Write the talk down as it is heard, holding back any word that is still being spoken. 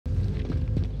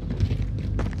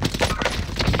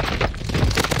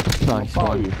Nice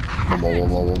one.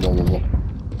 One.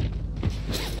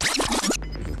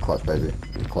 Clutch, baby.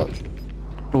 Clutch.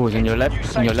 Oh, it's in your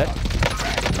left. In your left.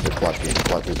 The clutch.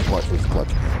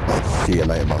 See you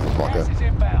later, motherfucker.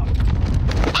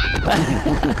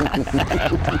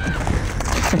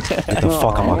 Get the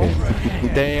fuck out of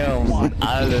here. Damn,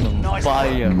 Island on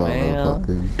fire,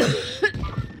 man.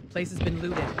 Place has been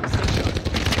looted.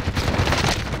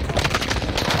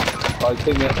 I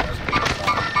think it.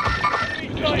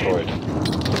 Destroyed.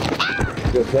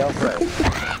 Good hell,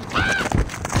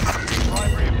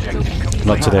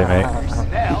 Not today, mate.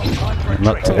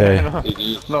 Not today.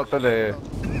 Not today.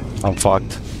 I'm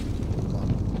fucked.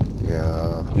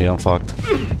 Yeah. Yeah, I'm fucked.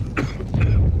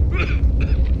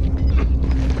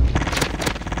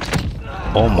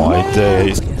 Oh my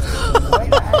days.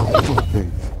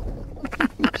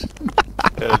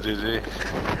 Yeah, GG.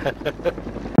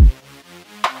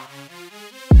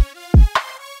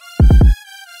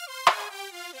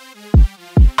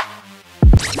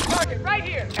 Target right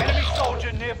here. Enemy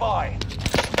soldier nearby.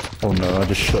 Oh no, I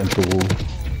just shot into the wall.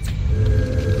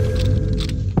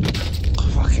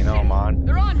 Fucking hell, man.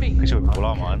 They're on me. Make sure we pull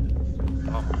out, man.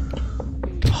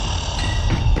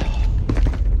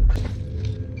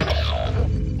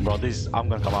 Bro, I'm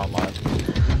gonna come out, man.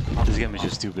 This game is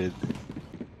just stupid.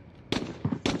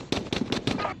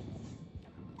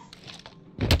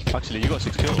 Actually, you got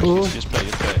 6 kills. Just play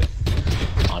it.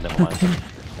 Oh, never mind.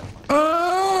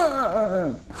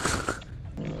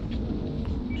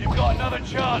 You've got another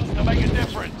chance to make a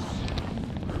difference.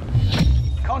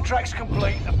 Contract's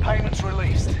complete and payments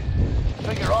released.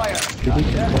 Figure I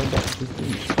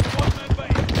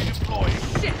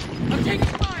Shit! I'm taking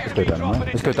fire. Let's go Dinomyte.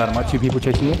 Let's go Dinomyte. 2 people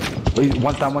chasing you. Wait,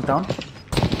 one's down, one's down.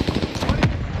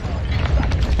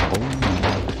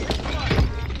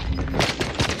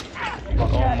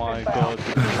 Oh my god.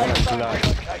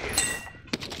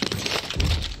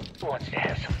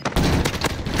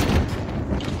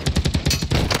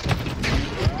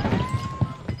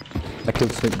 I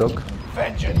killed Snake Dog.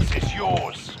 Vengeance is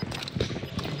yours.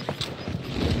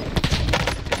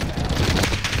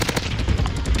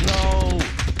 No!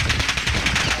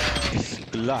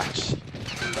 Splash.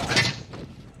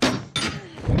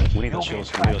 We need the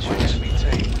shields. We need the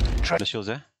shields. The shields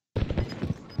there?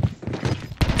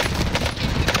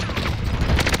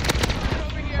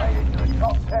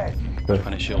 Good. I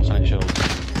need shields, I need shields.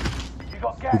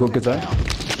 You got good zone?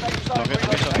 No, get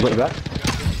You got that?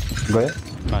 You got it?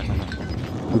 Nice.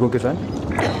 You got good zone?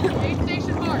 Aid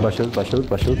station marked.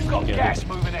 By shield. Got gas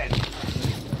moving in.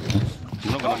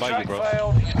 I'm not gonna buy you, Contract bro.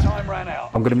 failed. Your time ran out.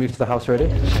 I'm gonna move to the house already.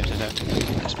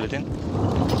 Same. Split in.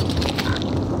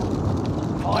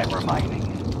 5 remaining.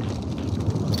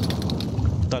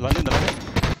 They're landing.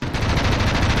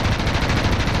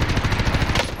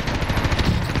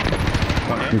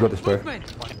 One You here. got this, bro.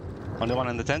 On the one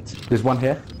in the tent. There's one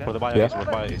here. Where the bio Yeah. is, where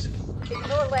the bio is.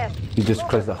 Ignore left. You just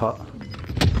close the hut.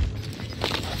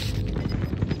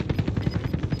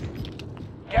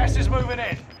 Gas is moving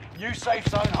in. New safe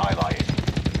zone highlighted.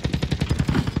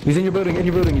 He's in your building,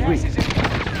 he's Gas weak. is in.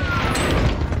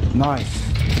 Nice.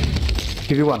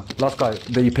 Give you one. Last guy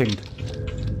that you pinged.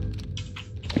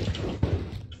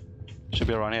 Should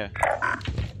be around here.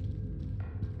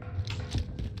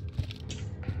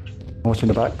 I'm watching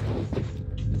the back.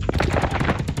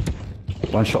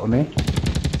 One shot on me.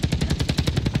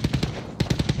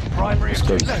 Primary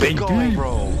objective. Let's go,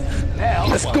 bro. Now,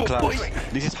 Let's go, boy.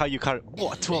 This is how you carry.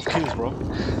 What? 12 kills, bro.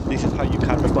 This is how you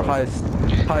carry. That's the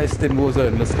highest in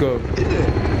Warzone. Let's go.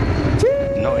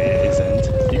 No, it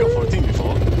isn't. You got 14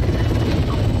 before.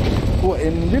 What,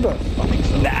 in Rebirth? I think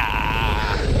so.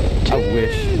 Nah. I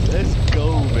wish. Let's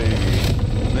go, baby.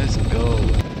 Let's go.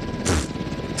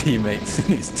 Teammates.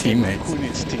 He needs teammates. Who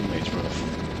needs teammates, bro?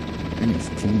 He needs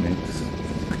teammates.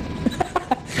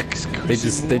 They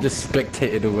just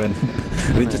spectated a win.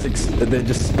 they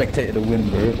just spectated a win,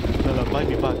 bro. No, buy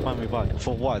me back.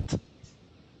 For what?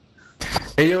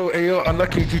 Hey yo,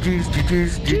 unlucky,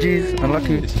 GG's,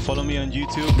 unlucky. Follow me on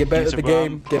YouTube. Get better at the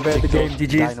Instagram, game,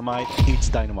 GG's. Dinomyte, it's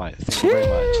Dinomyte. Thank you very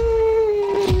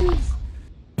much.